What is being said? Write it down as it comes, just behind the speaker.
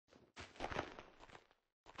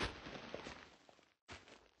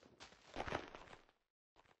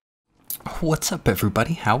What's up,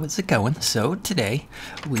 everybody? How is it going? So today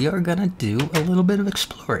we are gonna do a little bit of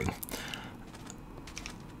exploring.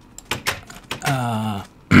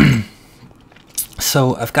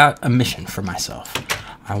 So I've got a mission for myself.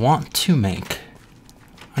 I want to make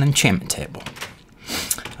an enchantment table.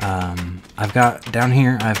 I've got down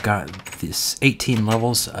here, I've got this 18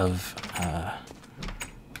 levels of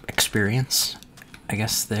experience, I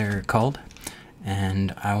guess they're called,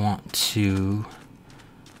 and I want to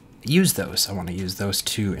use those. I want to use those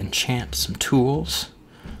to enchant some tools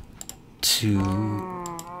to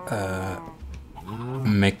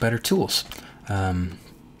make better tools. I've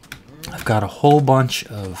got a whole bunch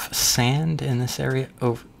of sand in this area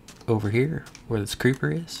over here where this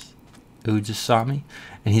creeper is, who just saw me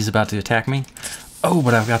and he's about to attack me. Oh,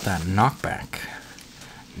 but I've got that knockback.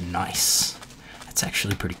 Nice. That's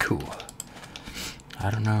actually pretty cool.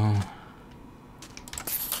 I don't know.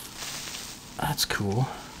 That's cool.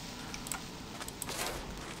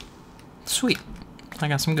 Sweet. I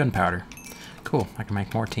got some gunpowder. Cool. I can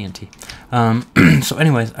make more TNT. So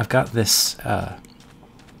anyways, I've got this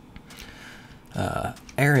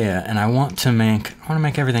area, and I want to make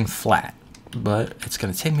everything flat, but it's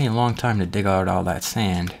going to take me a long time to dig out all that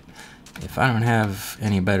sand if I don't have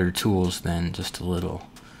any better tools than just a little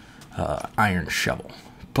iron shovel.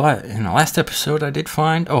 But in the last episode, I did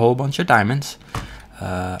find a whole bunch of diamonds.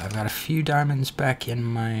 I've got a few diamonds back in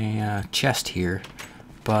my chest here,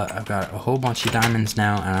 but I've got a whole bunch of diamonds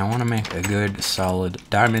now, and I want to make a good, solid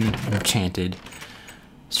diamond enchanted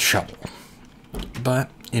shovel.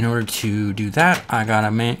 But in order to do that, I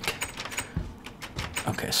gotta make...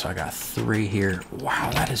 Okay, so I got 3 here.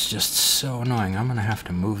 Wow, that is just so annoying. I'm gonna have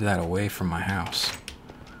to move that away from my house.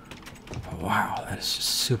 Wow, that is just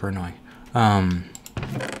super annoying. So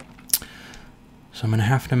I'm gonna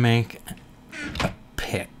have to make a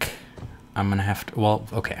pick. I'm gonna have to... Well,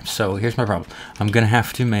 okay, so here's my problem. I'm gonna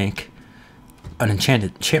have to make an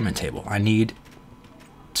enchantment table. I need,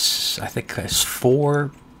 I think it's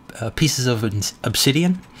 4 pieces of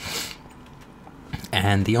obsidian,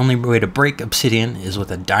 and the only way to break obsidian is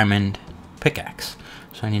with a diamond pickaxe.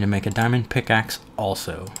 So I need to make a diamond pickaxe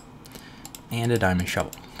also, and a diamond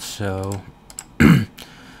shovel. So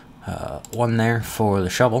 1 there for the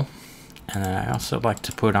shovel, and then I also like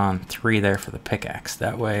to put on 3 there for the pickaxe.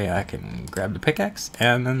 That way I can grab the pickaxe,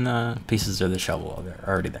 and then the pieces of the shovel are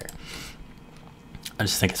already there. I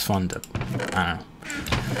just think it's fun to, I don't know,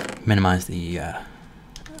 minimize the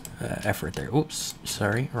effort there. Oops,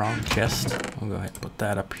 sorry, wrong chest. We'll go ahead and put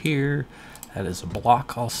that up here. That is a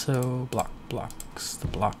block also. Blocks, the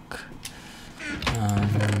block.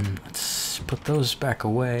 Let's put those back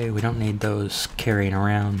away. We don't need those carrying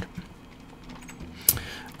around.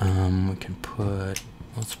 We can put,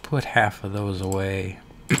 let's put half of those away.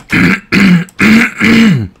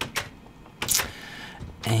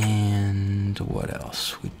 And what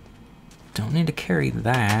else? We don't need to carry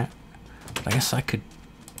that. But I guess I could...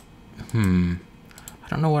 I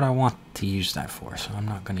don't know what I want to use that for, so I'm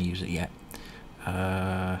not going to use it yet.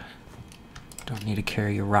 Don't need to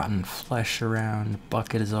carry a rotten flesh around. The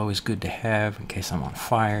bucket is always good to have in case I'm on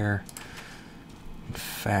fire. In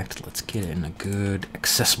fact, let's get it in a good,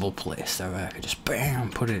 accessible place. That way I could just, bam,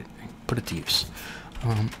 put it to use.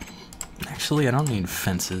 Actually, I don't need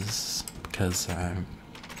fences because I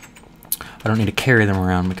don't need to carry them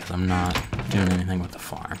around because I'm not doing anything with the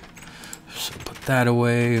farm. So put that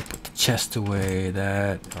away, put the chest away.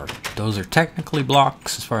 Those are technically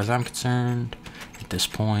blocks as far as I'm concerned at this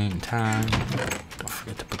point in time. Don't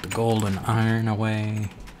forget to put the gold and iron away.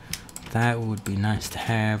 That would be nice to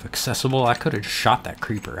have accessible. I could have shot that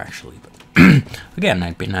creeper actually, but again,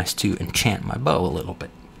 it'd be nice to enchant my bow a little bit.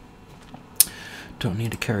 Don't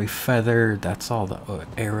need to carry feather. That's all the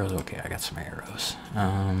arrows. Okay, I got some arrows.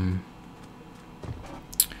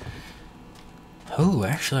 Oh,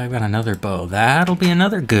 actually, I've got another bow. That'll be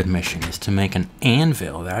another good mission, is to make an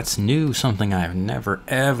anvil. That's new, something I've never,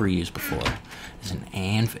 ever used before, is an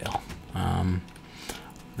anvil.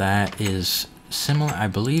 That is similar. I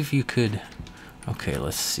believe you could... Okay,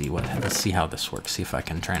 let's see how this works. See if I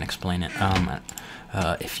can try and explain it.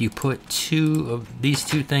 If you put 2 of these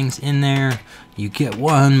 2 things in there, you get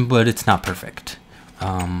 1, but it's not perfect.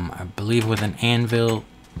 I believe with an anvil...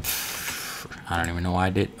 I don't even know why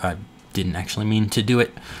I didn't actually mean to do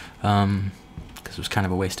it, because it was kind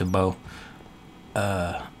of a waste of bow.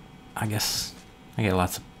 I guess I get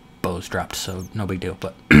lots of bows dropped, so no big deal,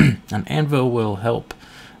 but an anvil will help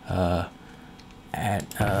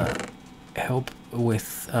help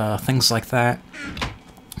with things like that,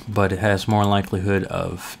 but it has more likelihood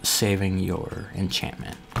of saving your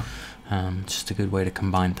enchantment. Just a good way to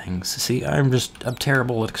combine things. See, I'm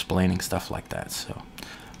terrible at explaining stuff like that, so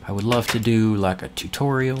I would love to do like a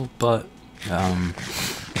tutorial, but I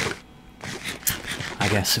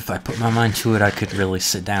guess if I put my mind to it, I could really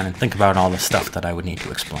sit down and think about all the stuff that I would need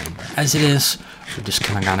to explain. But as it is, we're just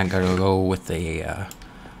kind of gonna go with a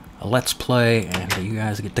let's play, and you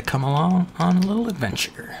guys get to come along on a little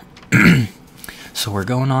adventure. So we're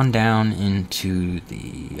going on down into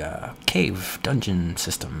the cave dungeon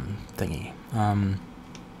system thingy. I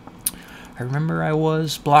remember I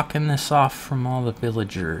was blocking this off from all the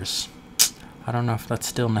villagers. I don't know if that's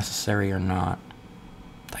still necessary or not.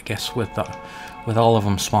 I guess with all of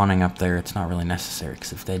them spawning up there, it's not really necessary,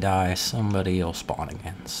 because if they die, somebody will spawn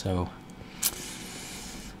again. So,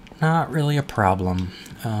 not really a problem.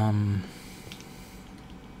 I'm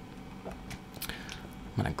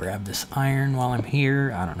gonna grab this iron while I'm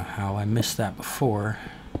here. I don't know how I missed that before.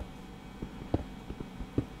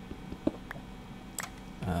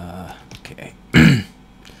 Okay.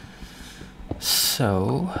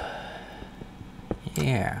 So,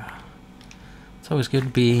 yeah, it's always good to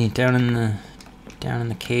be down in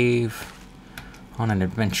the cave on an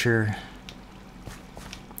adventure.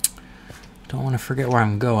 Don't want to forget where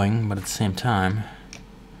I'm going, but at the same time,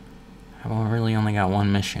 I've really only got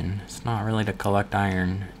one mission. It's not really to collect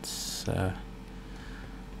iron, it's to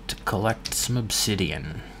collect some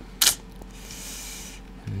obsidian.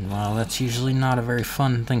 And while that's usually not a very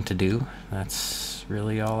fun thing to do, that's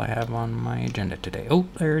really all I have on my agenda today. Oh,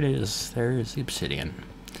 there it is. There's the obsidian.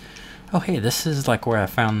 Oh, hey, this is like where I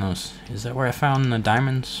found those. Is that where I found the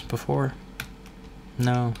diamonds before?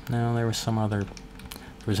 No, there was some other.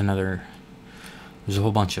 There's a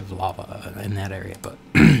whole bunch of lava in that area, but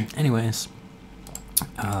anyways,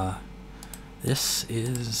 this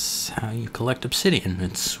is how you collect obsidian.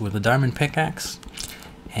 It's with a diamond pickaxe,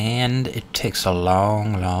 and it takes a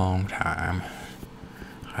long time.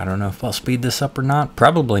 I don't know if I'll speed this up or not.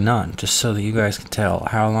 Probably not, just so that you guys can tell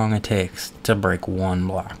how long it takes to break one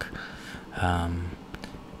block.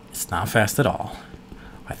 It's not fast at all.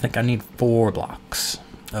 I think I need 4 blocks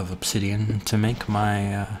of obsidian to make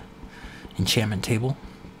my enchantment table.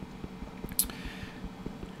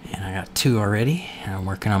 And I got 2 already. I'm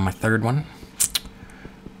working on my 3rd one.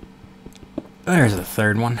 There's the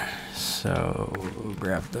 3rd one. So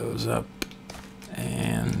grab those up.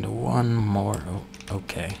 And 1 more. Oh,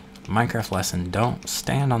 okay. Minecraft lesson. Don't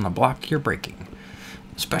stand on the block you're breaking.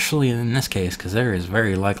 Especially in this case, because there is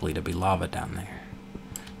very likely to be lava down there.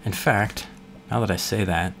 In fact, now that I say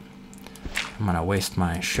that, I'm going to waste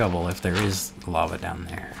my shovel if there is lava down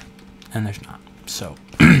there. And there's not. So,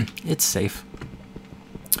 it's safe.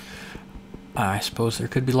 I suppose there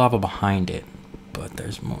could be lava behind it, but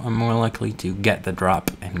I'm more likely to get the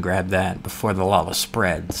drop and grab that before the lava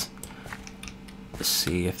spreads. Let's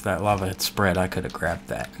see, if that lava had spread, I could have grabbed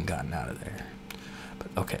that and gotten out of there.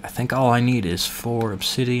 But okay, I think all I need is 4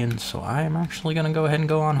 obsidian, so I am actually going to go ahead and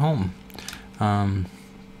go on home.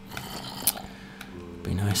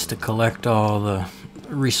 Be nice to collect all the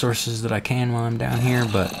resources that I can while I'm down here,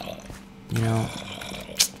 but you know,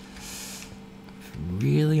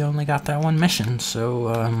 really only got that one mission,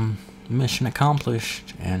 so mission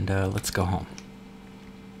accomplished, and let's go home.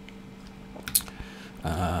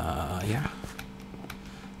 Yeah.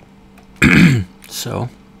 So,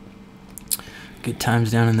 good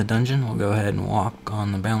times down in the dungeon. We'll go ahead and walk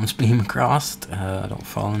on the balance beam across. Don't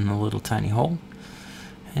fall in the little tiny hole.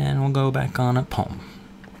 And we'll go back on up home.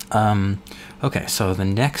 Okay, so the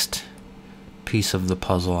next piece of the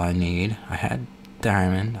puzzle I need, I had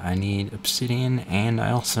diamond, I need obsidian, and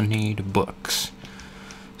I also need books.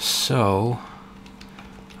 So,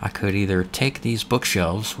 I could either take these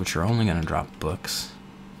bookshelves, which are only going to drop books.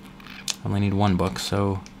 I only need 1 book,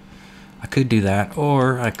 so I could do that,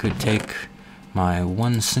 or I could take my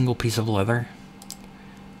 1 single piece of leather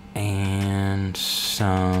and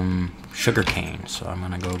some sugar cane. So I'm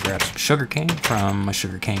gonna go grab some sugar cane from my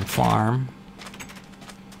sugarcane farm.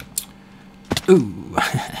 Ooh,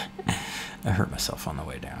 I hurt myself on the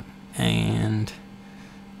way down. And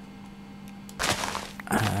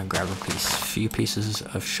grab a few pieces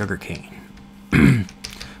of sugar cane.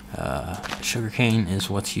 Sugar cane is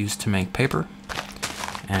what's used to make paper,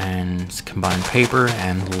 and combine paper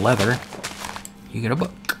and leather, you get a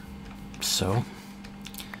book. So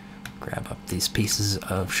grab up these pieces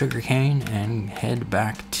of sugarcane and head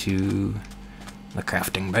back to the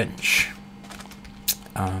crafting bench.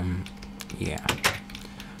 Yeah,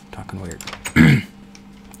 talking weird.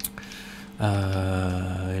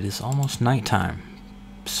 It is almost nighttime,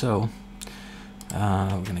 so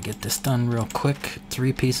we're gonna get this done real quick.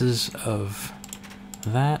 3 pieces of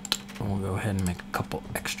that, And we'll go ahead and make a couple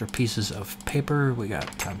extra pieces of paper. We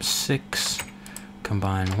got ×6.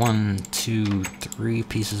 Combine 1, 2, 3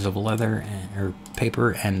 pieces of leather or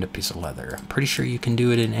paper and a piece of leather. I'm pretty sure you can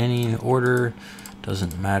do it in any order.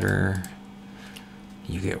 Doesn't matter.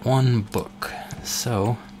 You get 1 book.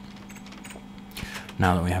 So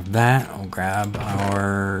now that we have that, I'll grab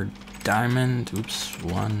our diamond. Oops,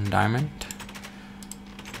 1 diamond.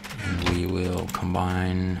 And we will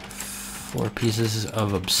combine 4 pieces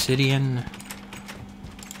of obsidian.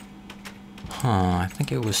 I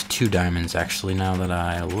think it was 2 diamonds actually, now that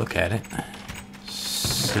I look at it.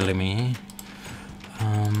 Silly me.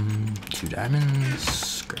 2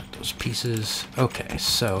 diamonds. Grab those pieces. Okay,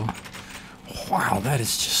 so wow, that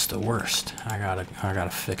is just the worst. I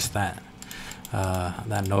gotta fix that.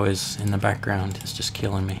 That noise in the background is just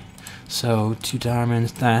killing me. So 2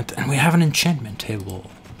 diamonds, that, and we have an enchantment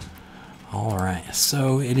table. Alright,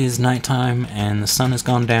 so it is nighttime and the sun has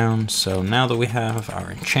gone down, so now that we have our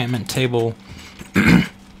enchantment table,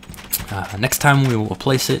 next time we will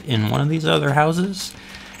place it in one of these other houses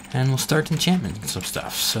and we'll start enchanting some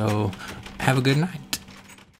stuff. So have a good night.